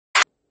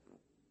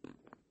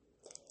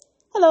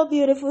Hello,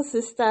 beautiful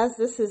sisters.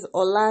 This is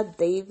Ola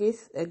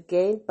Davis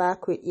again,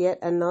 back with yet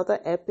another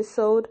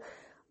episode.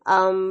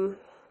 Um,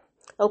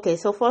 okay,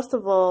 so first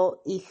of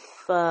all,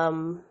 if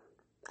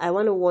I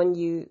want to warn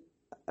you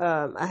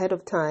ahead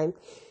of time,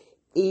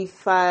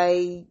 if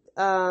I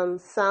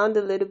sound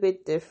a little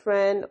bit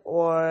different,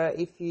 or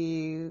if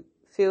you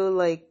feel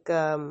like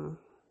I'm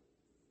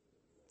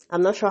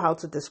not sure how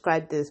to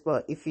describe this,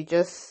 but if you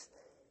just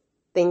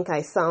think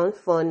I sound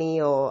funny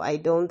or I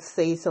don't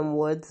say some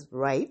words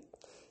right,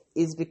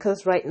 is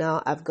because right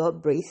now I've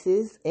got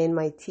braces in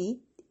my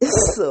teeth.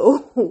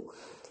 So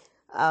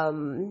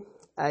um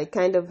I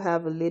kind of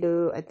have a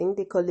little, I think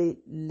they call it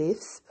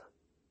lisp.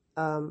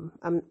 I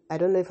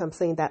don't know if I'm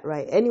saying that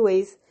right.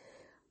 Anyways,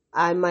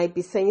 I might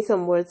be saying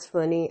some words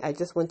funny. I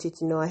just want you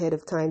to know ahead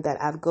of time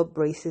that I've got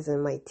braces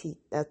in my teeth.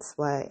 That's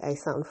why I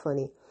sound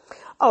funny.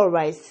 All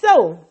right.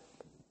 So,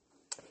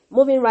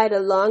 moving right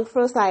along,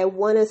 first I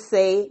want to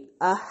say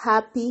a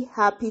happy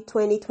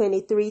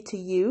 2023 to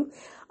you.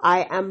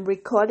 I am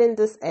recording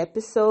this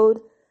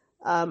episode,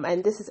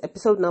 and this is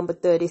episode number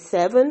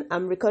 37.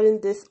 I'm recording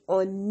this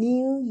on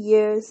New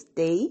Year's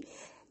Day,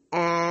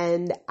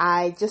 and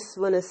I just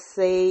want to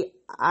say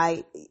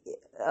I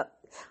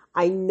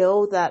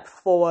know that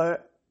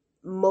for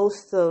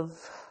most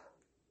of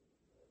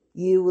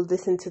you will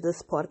listen to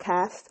this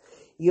podcast,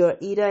 you're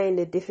either in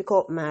a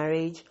difficult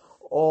marriage,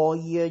 or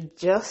you're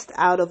just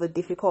out of a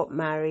difficult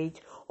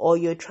marriage, or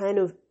you're trying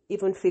to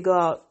even figure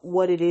out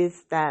what it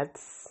is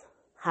that's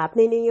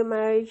happening in your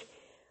marriage.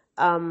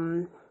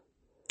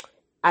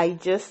 I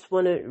just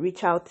want to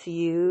reach out to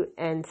you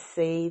and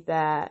say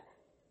that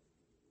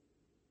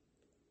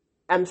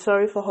I'm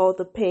sorry for all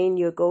the pain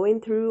you're going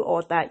through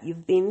or that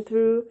you've been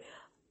through.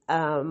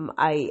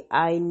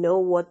 I know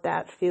what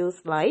that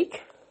feels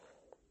like.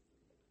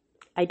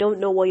 I don't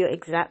know what your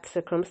exact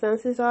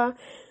circumstances are,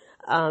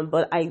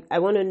 but I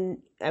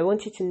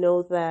want you to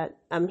know that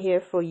I'm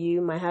here for you.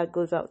 My heart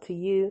goes out to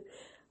you.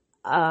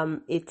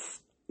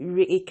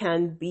 It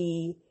can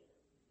be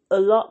a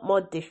lot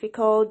more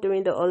difficult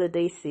during the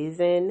holiday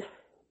season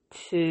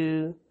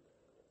to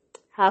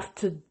have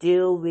to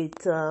deal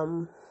with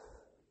deal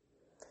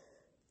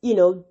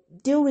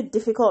with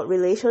difficult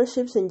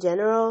relationships in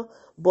general,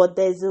 but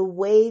there's a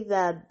way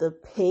that the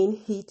pain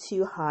hits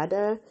you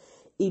harder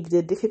if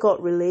the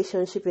difficult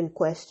relationship in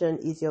question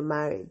is your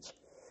marriage.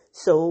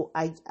 So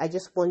I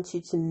just want you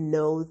to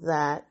know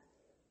that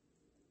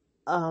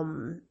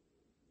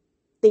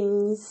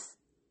things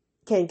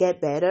can get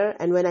better.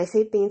 And when I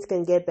say things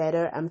can get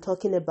better, I'm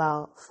talking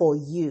about for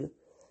you,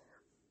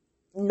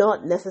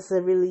 not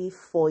necessarily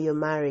for your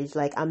marriage.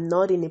 Like, I'm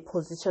not in a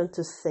position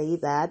to say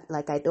that.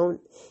 Like, I don't,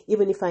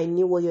 even if I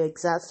knew what your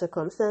exact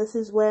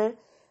circumstances were,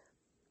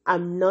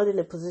 I'm not in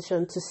a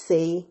position to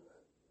say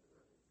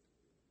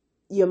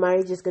your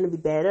marriage is going to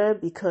be better,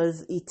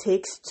 because it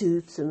takes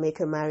two to make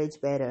a marriage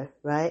better,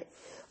 right?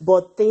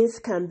 But things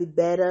can be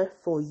better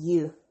for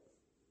you.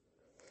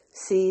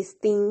 See,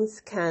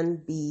 things can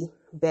be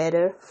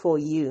better for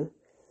you.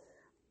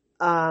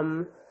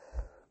 As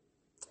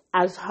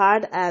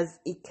hard as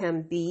it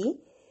can be,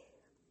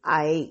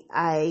 I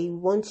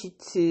want you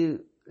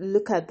to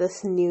look at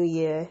this new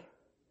year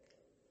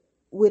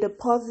with a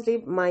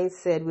positive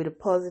mindset, with a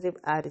positive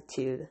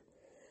attitude.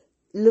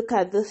 Look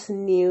at this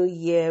new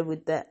year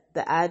with the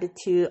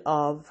attitude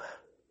of,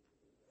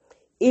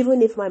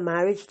 even if my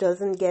marriage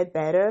doesn't get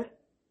better,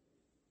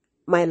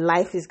 my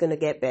life is going to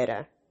get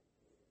better,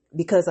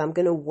 because I'm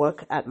going to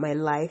work at my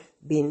life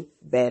being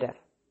better.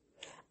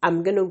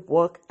 I'm going to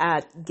work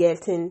at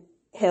getting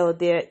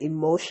healthier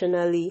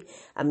emotionally.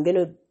 I'm going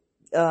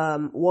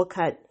to work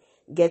at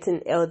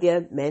getting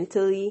healthier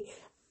mentally.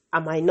 I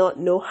might not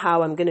know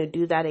how I'm going to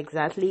do that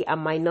exactly. I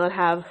might not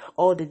have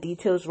all the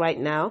details right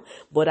now,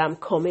 but I'm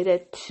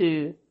committed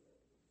to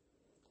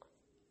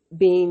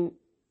being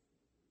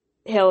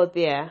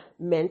healthier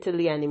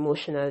mentally and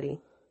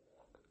emotionally.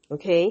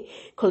 Okay?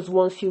 Because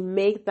once you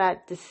make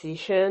that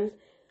decision,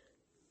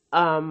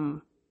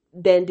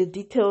 then the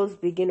details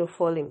begin to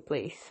fall in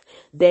place.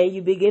 Then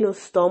you begin to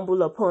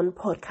stumble upon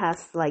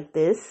podcasts like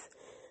this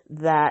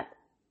that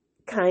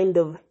kind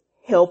of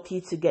help you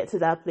to get to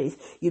that place.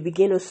 You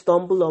begin to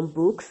stumble on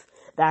books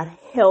that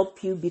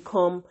help you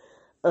become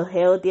a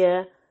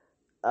healthier,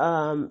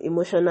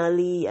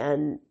 emotionally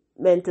and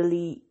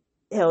mentally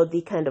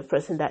healthy kind of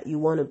person that you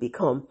want to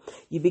become.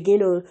 You begin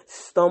to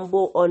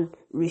stumble on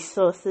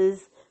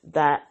resources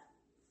that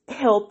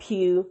help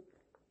you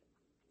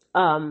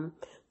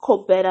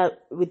cope better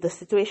with the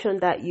situation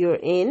that you're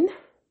in,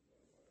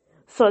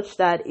 such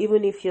that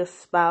even if your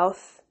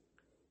spouse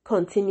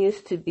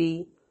continues to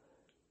be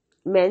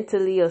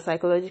mentally or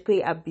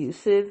psychologically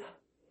abusive,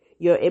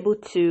 you're able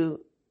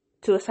to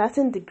a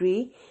certain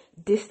degree,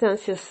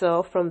 distance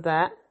yourself from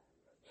that.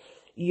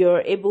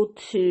 You're able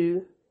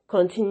to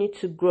continue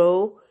to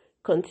grow,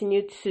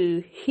 continue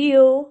to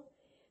heal,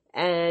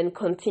 and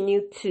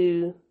continue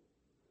to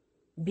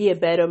be a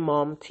better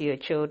mom to your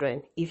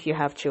children, if you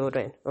have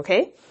children.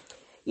 Okay?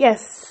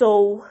 Yes,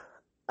 so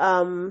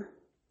now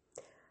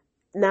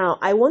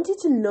I want you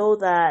to know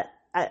that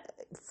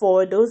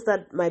for those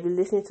that might be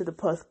listening to the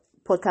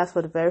podcast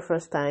for the very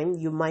first time,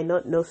 you might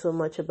not know so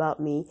much about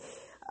me.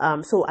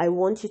 So I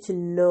want you to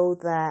know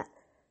that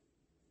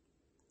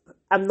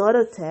I'm not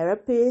a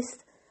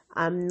therapist.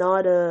 I'm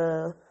not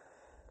a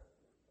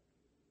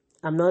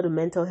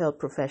mental health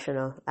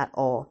professional at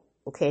all.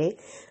 Okay.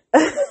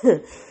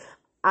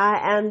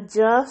 I am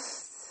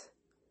just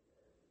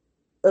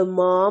a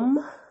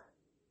mom,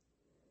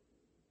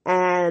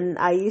 and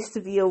I used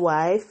to be a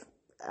wife,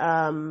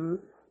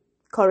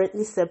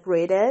 currently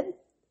separated,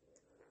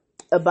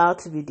 about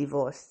to be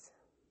divorced.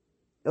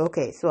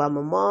 Okay, so I'm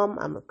a mom,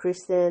 I'm a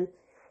Christian,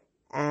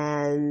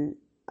 and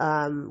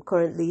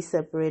currently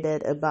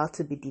separated, about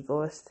to be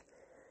divorced,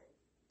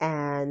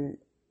 and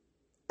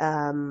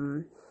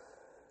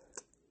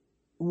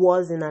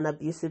was in an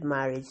abusive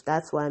marriage.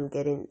 That's why I'm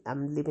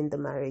leaving the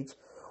marriage.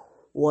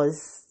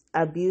 Was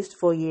abused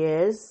for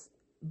years,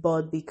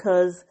 but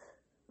because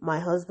my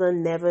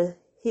husband never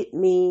hit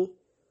me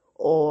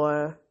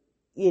or,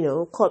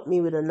 caught me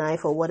with a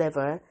knife or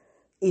whatever,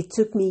 it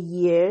took me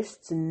years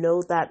to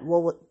know that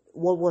what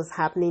was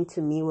happening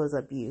to me was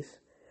abuse.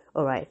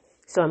 All right.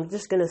 So I'm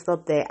just going to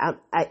stop there.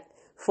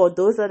 For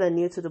those that are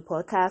new to the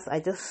podcast, I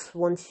just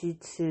want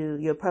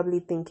you're probably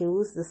thinking,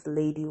 who's this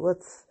lady?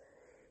 What's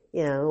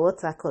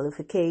her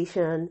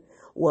qualification?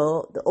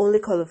 Well, the only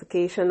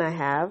qualification I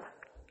have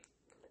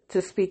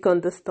to speak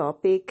on this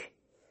topic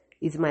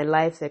is my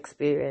life's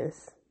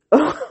experience.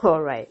 All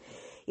right.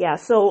 Yeah.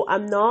 So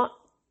I'm not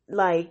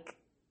like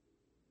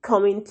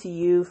coming to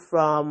you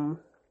from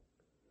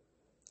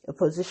a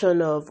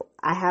position of,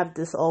 I have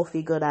this all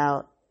figured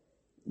out.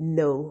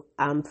 No,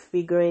 I'm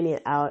figuring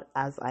it out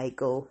as I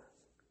go.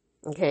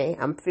 Okay.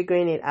 I'm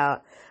figuring it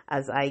out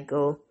as I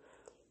go.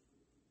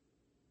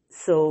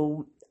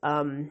 So,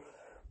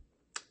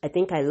 I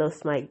think I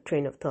lost my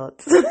train of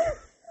thought.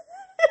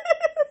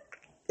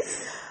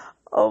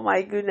 Oh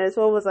my goodness,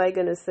 what was I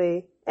gonna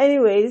say?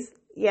 Anyways,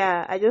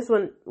 yeah, I just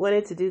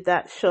wanted to do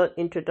that short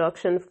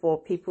introduction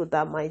for people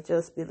that might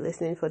just be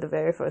listening for the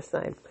very first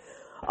time.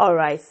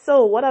 Alright,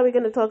 so what are we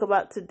gonna talk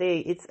about today?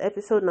 It's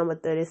episode number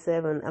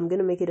 37. I'm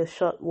gonna make it a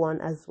short one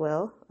as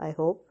well. I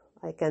hope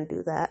I can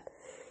do that.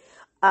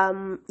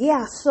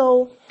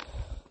 So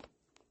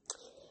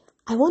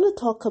I want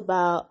to talk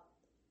about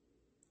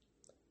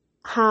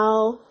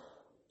how,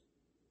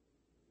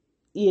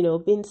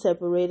 being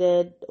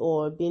separated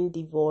or being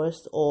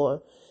divorced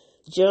or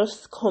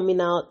just coming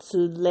out to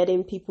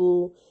letting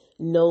people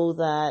know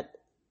that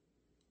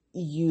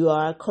you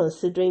are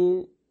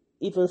considering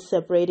even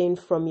separating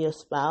from your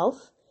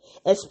spouse,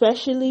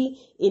 especially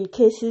in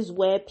cases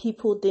where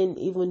people didn't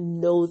even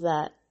know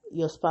that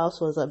your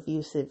spouse was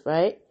abusive,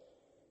 right?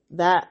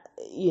 That,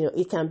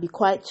 it can be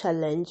quite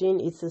challenging.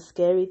 It's a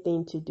scary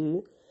thing to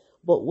do.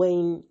 But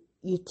when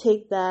you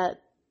take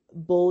that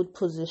bold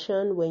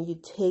position, when you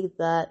take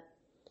that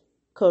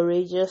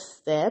courageous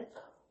step,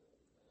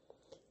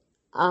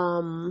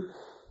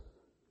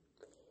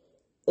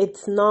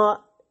 it's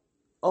not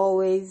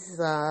always,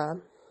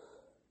 I'm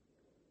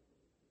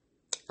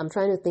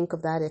trying to think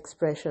of that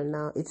expression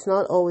now. It's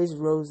not always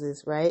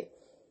roses, right?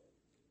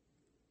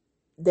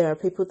 There are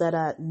people that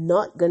are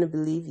not going to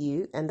believe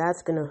you, and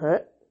that's going to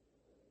hurt.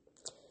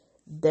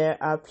 There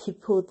are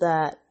people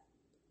that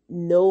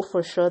know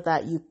for sure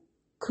that you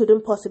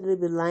couldn't possibly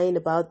be lying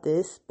about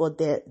this, but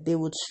they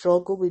would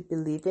struggle with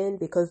believing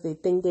because they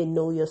think they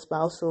know your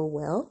spouse so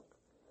well.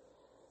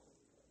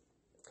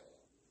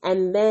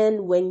 And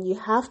then when you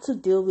have to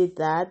deal with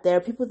that, there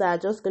are people that are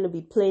just going to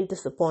be plain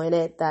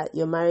disappointed that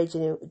your marriage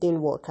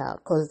didn't work out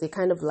because they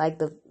kind of like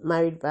the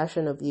married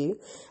version of you.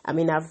 I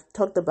mean, I've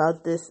talked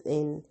about this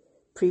in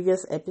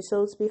previous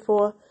episodes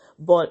before,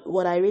 but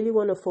what I really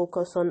want to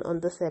focus on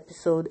this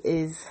episode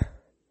is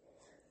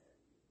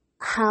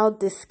how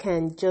this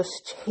can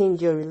just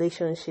change your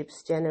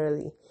relationships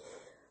generally.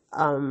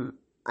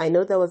 I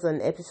know there was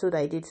an episode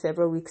I did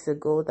several weeks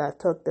ago that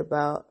talked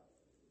about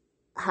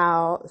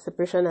how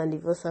separation and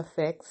divorce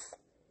affects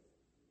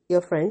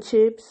your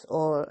friendships,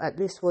 or at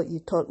least what you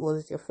thought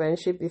was your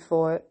friendship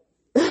before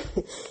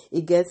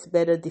it gets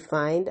better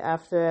defined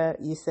after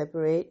you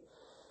separate.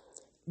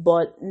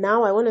 But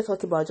now I want to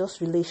talk about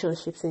just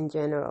relationships in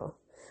general.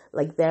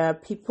 Like, there are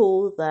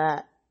people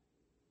that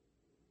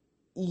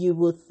you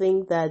would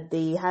think that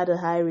they had a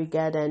high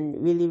regard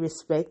and really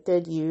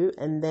respected you,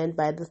 and then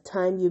by the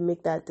time you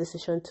make that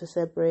decision to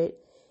separate,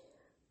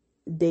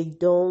 they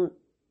don't,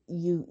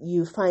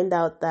 you find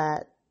out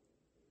that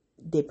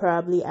they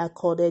probably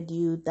accorded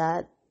you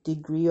that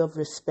degree of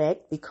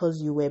respect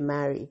because you were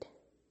married.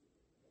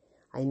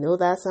 I know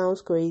that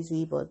sounds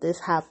crazy, but this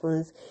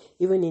happens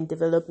even in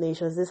developed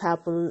nations. This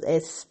happens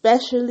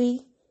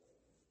especially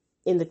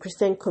in the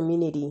Christian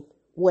community,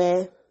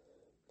 where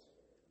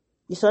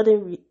you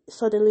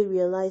suddenly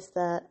realize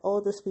that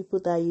all those people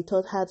that you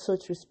thought had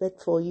such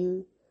respect for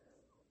you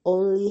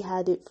only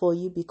had it for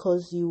you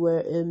because you were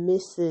a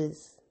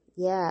Mrs.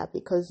 Yeah,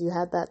 because you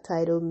had that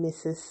title,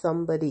 Mrs.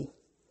 Somebody.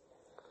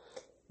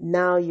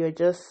 Now you're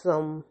just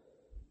some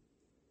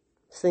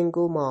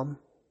single mom,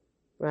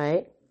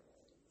 right?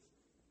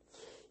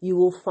 you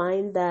will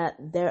find that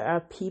there are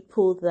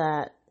people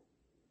that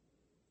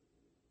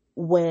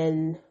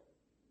when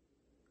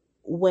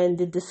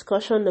the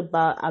discussion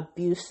about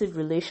abusive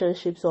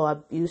relationships or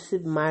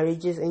abusive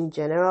marriages in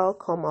general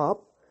come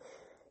up,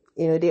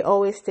 they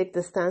always take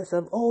the stance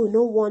of, oh,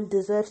 no one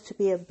deserves to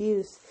be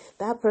abused.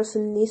 That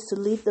person needs to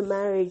leave the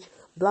marriage,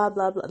 blah,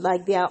 blah, blah.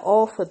 Like, they are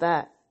all for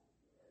that.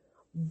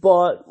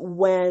 But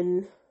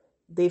when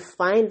they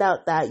find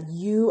out that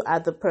you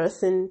are the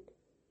person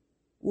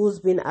who's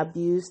been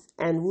abused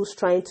and who's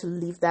trying to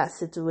leave that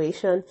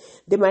situation,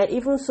 they might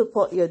even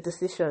support your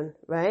decision,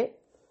 right?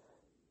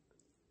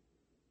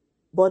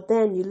 But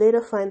then you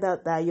later find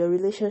out that your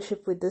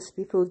relationship with these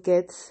people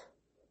gets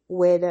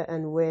weirder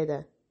and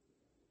weirder,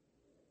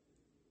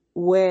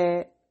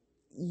 where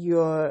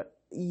you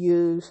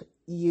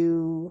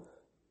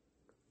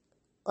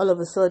all of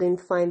a sudden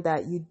find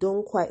that you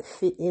don't quite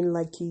fit in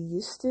like you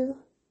used to.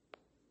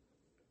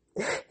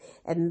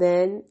 And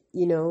then,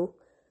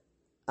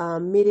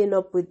 meeting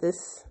up with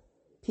these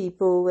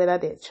people, whether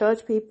they're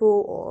church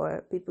people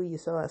or people you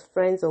saw as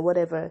friends or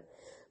whatever,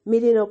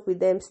 meeting up with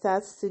them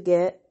starts to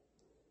get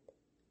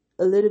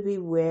a little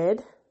bit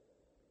weird,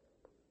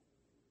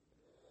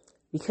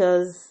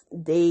 because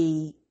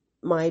they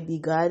might be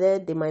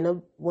guarded. They might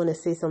not want to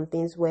say some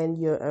things when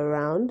you're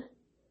around.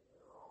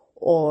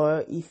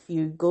 Or if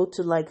you go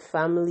to like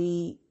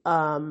family,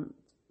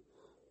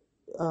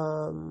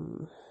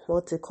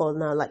 what's it called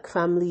now? Like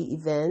family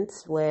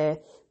events where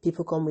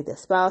people come with their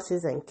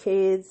spouses and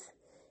kids,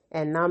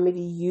 and now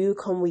maybe you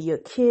come with your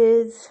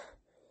kids.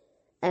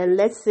 And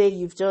let's say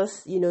you've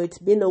just, it's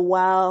been a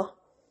while,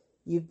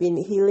 you've been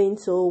healing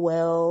so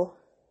well,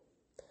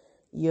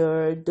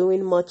 you're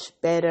doing much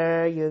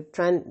better, you're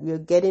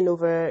getting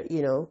over,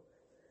 the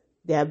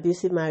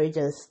abusive marriage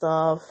and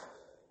stuff.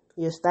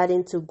 You're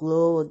starting to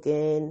glow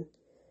again.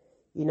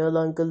 You no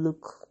longer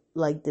look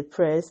like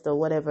depressed or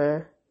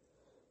whatever.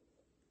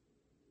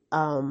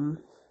 Some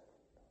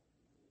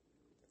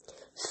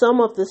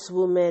of these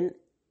women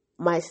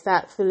might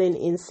start feeling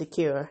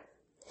insecure.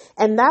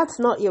 And that's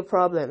not your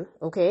problem,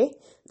 okay?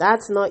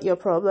 That's not your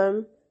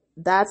problem.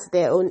 That's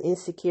their own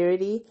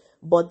insecurity.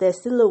 But there's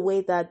still a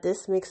way that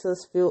this makes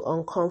us feel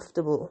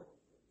uncomfortable,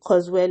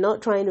 because we're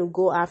not trying to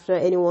go after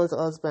anyone's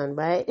husband,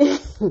 right?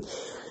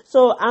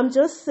 So I'm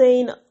just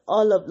saying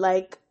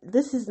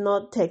this is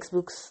not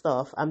textbook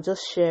stuff. I'm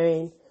just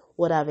sharing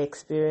what I've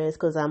experienced,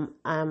 because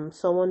I'm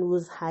someone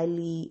who's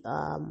highly,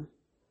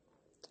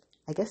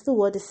 I guess the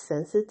word is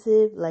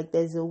sensitive. Like,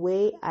 there's a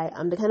way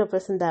I'm the kind of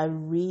person that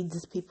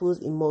reads people's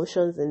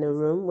emotions in a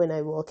room when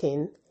I walk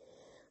in.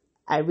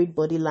 I read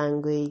body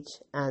language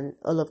and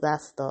all of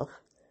that stuff.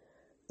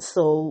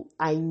 So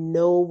I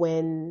know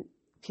when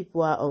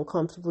people are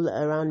uncomfortable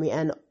around me,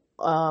 and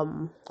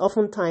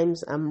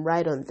oftentimes I'm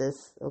right on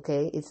this,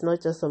 okay? It's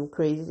not just some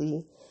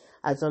crazy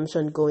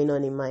assumption going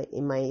on in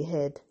my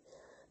head.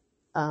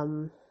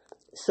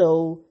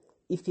 So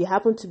if you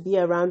happen to be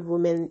around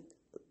women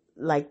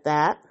like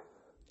that,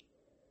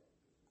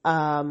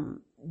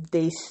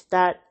 they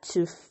start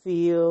to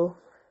feel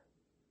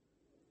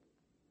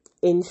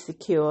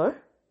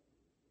insecure,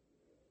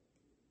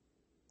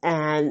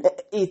 and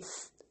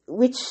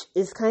which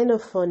is kind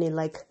of funny.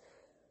 Like,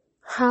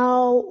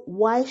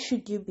 why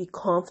should you be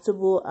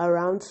comfortable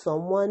around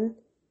someone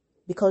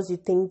because you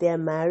think they're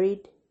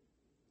married,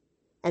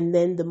 and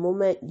then the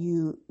moment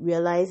you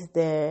realize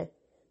they're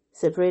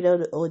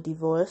separated or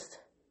divorced,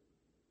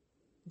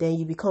 then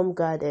you become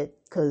guarded,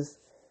 because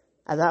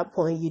at that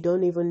point you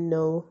don't even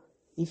know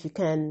if you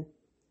can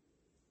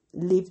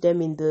leave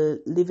them in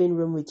the living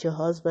room with your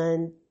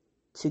husband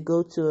to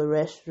go to a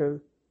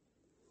restroom.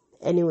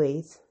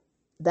 Anyways,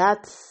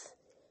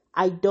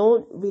 I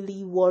don't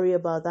really worry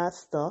about that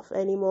stuff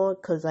anymore,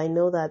 because I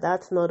know that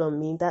that's not on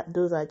me.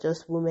 Those are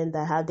just women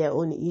that have their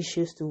own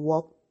issues to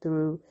walk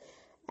through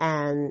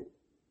and,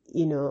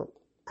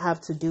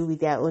 have to do with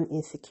their own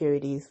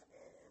insecurities.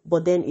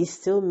 But then it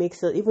still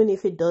makes it, even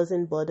if it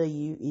doesn't bother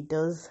you, it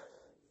does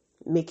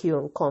make you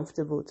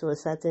uncomfortable to a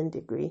certain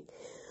degree.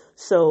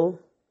 So,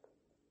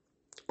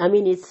 I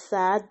mean, it's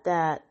sad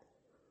that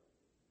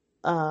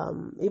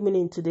even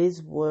in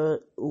today's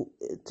world,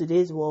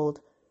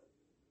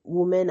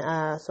 women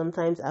are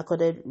sometimes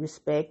accorded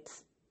respect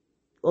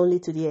only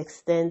to the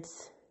extent,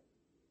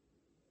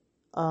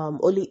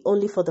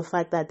 only for the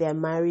fact that they are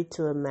married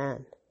to a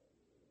man.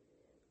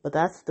 But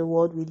that's the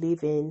world we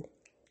live in,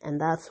 and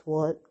that's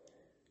what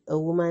a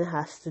woman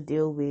has to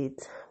deal with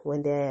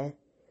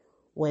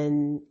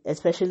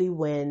especially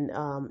when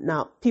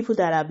now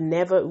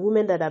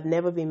women that have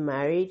never been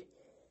married,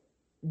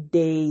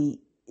 they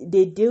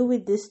deal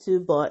with this too,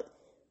 but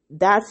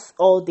that's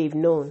all they've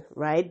known,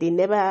 right? They've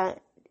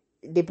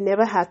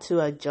never had to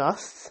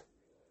adjust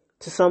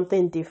to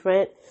something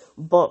different.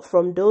 But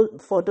for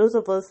those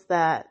of us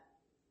that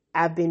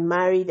have been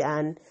married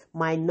and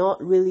might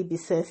not really be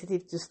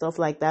sensitive to stuff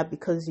like that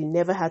because you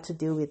never had to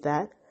deal with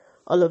that,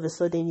 all of a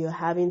sudden you're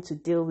having to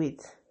deal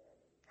with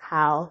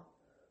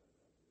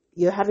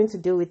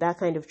that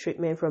kind of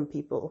treatment from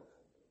people.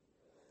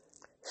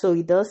 So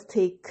it does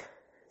take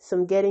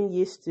some getting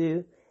used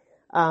to,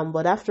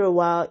 But after a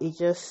while, it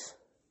just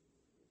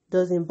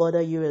doesn't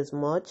bother you as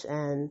much,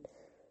 and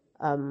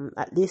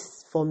at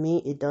least for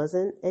me, it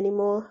doesn't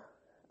anymore.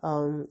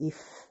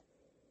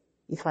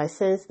 If I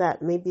sense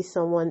that maybe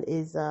someone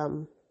is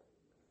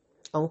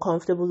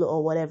uncomfortable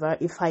or whatever,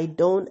 if I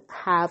don't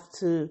have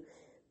to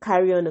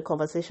carry on a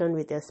conversation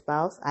with their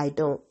spouse, I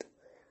don't,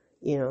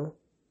 you know,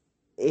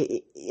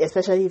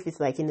 especially if it's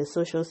like in a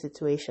social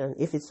situation.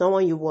 If it's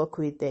someone you work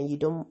with, then you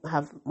don't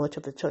have much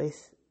of a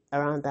choice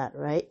around that,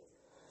 right?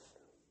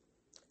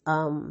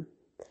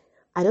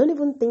 I don't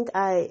even think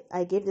I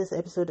gave this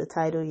episode a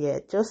title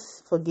yet.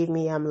 Just forgive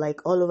me, I'm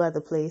like all over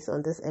the place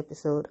on this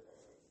episode.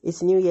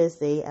 It's New Year's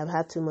Day. I've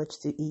had too much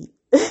to eat.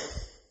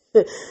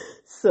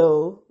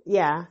 So,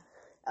 yeah.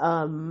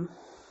 I'll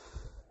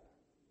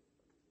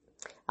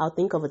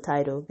think of a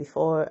title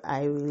before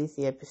I release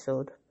the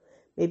episode.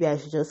 Maybe I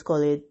should just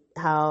call it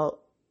How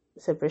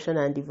Separation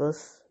and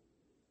Divorce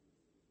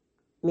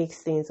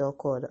Makes Things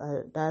Awkward.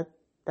 That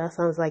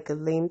sounds like a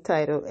lame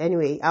title.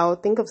 Anyway, I'll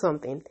think of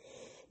something.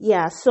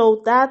 Yeah,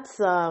 so that's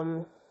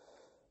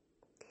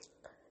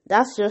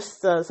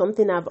just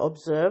something I've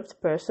observed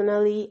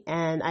personally,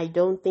 and I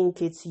don't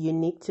think it's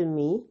unique to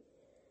me.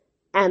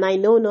 And I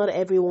know not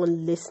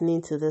everyone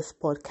listening to this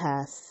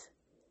podcast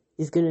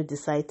is going to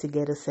decide to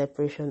get a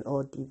separation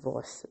or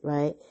divorce,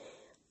 right?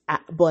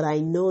 But I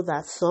know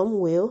that some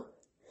will.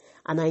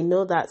 And I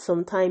know that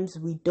sometimes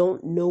we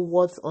don't know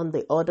what's on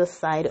the other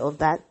side of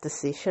that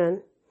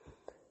decision.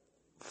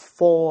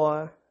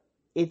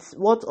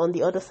 What's on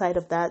the other side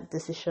of that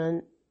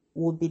decision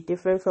will be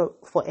different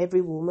for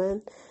every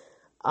woman.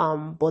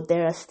 But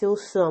there are still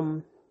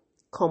some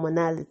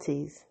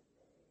commonalities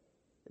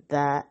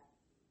that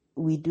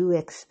we do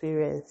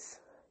experience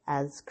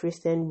as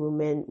Christian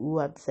women who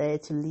have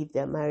decided to leave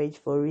their marriage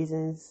for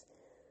reasons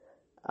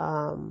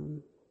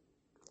of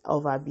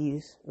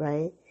abuse,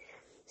 right?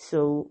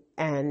 So,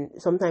 and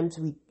sometimes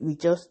we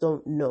just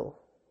don't know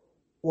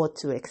what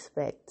to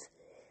expect.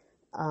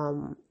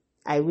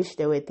 I wish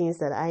there were things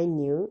that I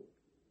knew.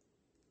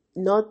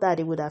 Not that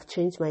it would have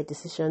changed my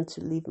decision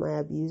to leave my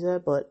abuser,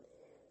 but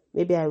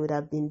maybe I would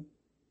have been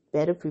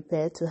better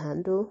prepared to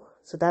handle.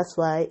 So that's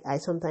why I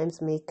sometimes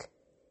make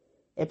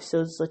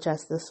episodes such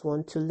as this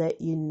one to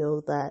let you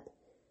know that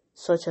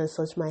such and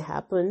such might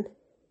happen.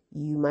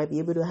 You might be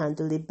able to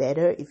handle it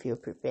better if you're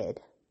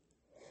prepared.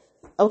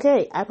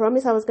 Okay, I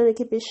promised I was going to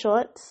keep it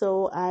short,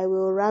 so I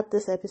will wrap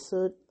this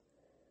episode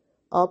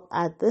up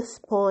at this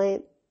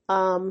point.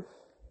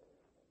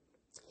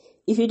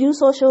 If you do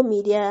social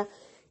media,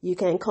 you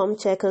can come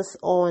check us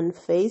on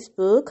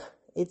Facebook.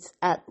 It's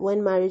at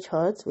When Marriage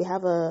Hurts. We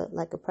have a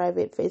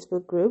private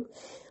Facebook group.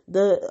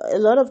 A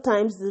lot of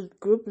times the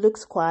group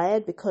looks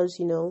quiet because,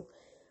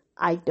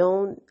 I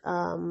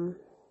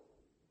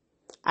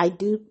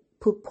do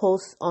put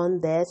posts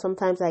on there.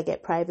 Sometimes I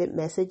get private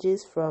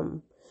messages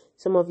from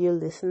some of your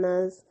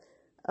listeners.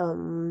 I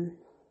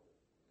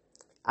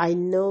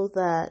know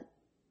that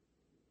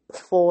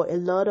for a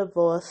lot of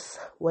us,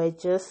 we're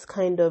just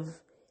kind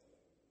of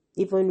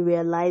even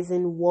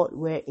realizing what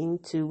we're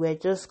into. We're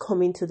just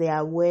coming to the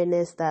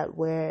awareness that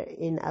we're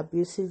in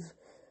abusive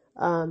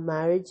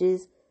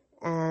marriages,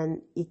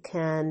 and it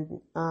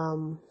can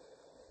I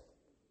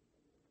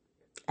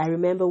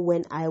remember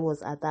when I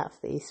was at that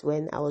phase,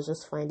 when I was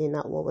just finding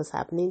out what was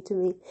happening to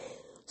me.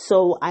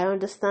 So I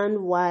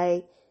understand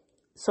why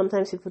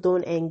sometimes people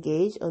don't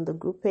engage on the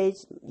group page,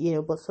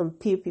 but some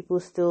people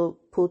still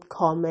put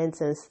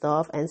comments and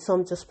stuff, and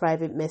some just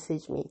private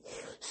message me.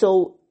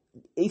 So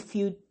if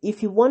you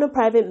want to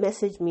private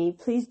message me,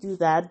 please do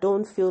that.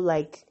 Don't feel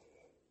like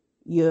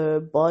you're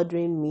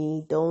bothering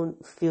me.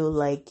 Don't feel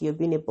like you're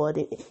being a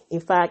burden.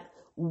 In fact,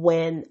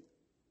 when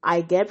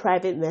I get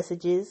private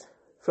messages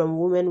from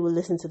women who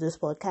listen to this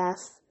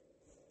podcast,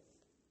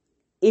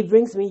 it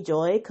brings me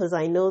joy because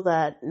I know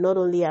that not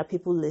only are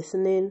people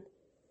listening,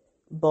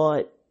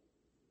 but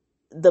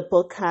the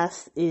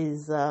podcast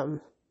is of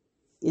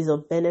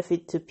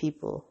benefit to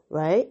people,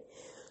 right?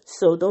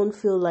 So don't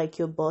feel like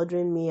you're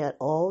bothering me at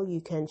all. You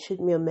can shoot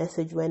me a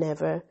message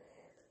whenever,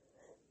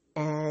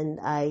 and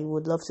I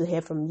would love to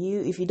hear from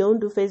you. If you don't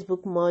do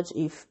Facebook much,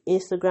 if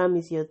Instagram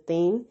is your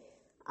thing,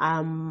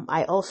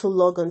 I also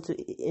log on to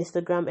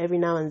Instagram every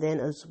now and then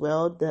as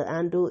well. The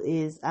handle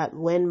is at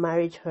When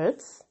Marriage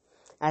Hurts.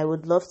 I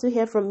would love to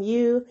hear from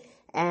you,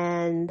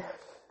 and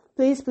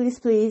please,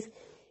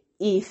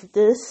 if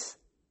this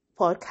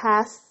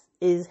podcast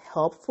is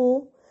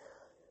helpful,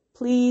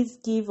 please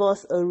give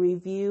us a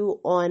review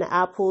on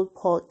Apple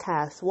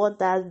Podcasts. What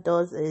that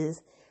does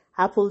is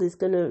Apple is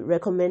going to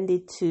recommend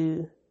it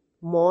to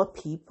more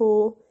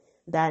people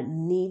that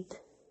need,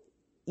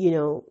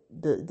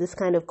 this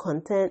kind of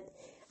content,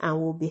 and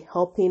will be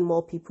helping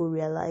more people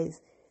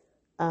realize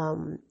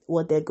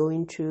what they're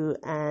going through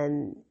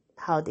and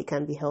how they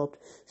can be helped.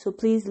 So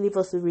please leave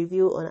us a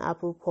review on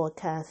Apple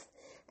Podcasts.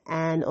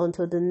 And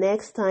until the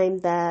next time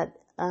that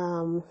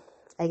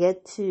I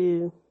get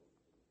to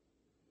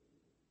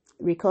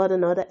record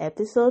another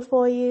episode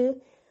for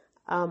you,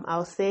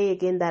 I'll say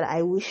again that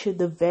I wish you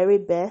the very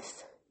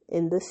best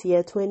in this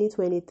year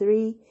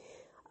 2023.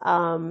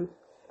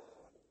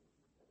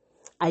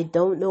 I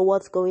don't know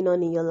what's going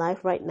on in your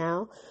life right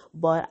now,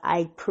 but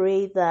I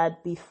pray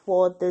that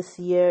before this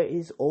year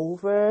is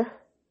over,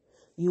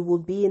 you will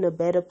be in a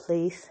better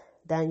place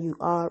than you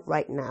are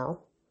right now.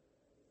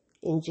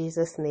 In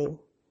Jesus' name.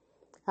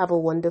 Have a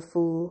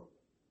wonderful,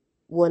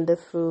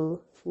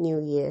 wonderful new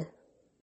year.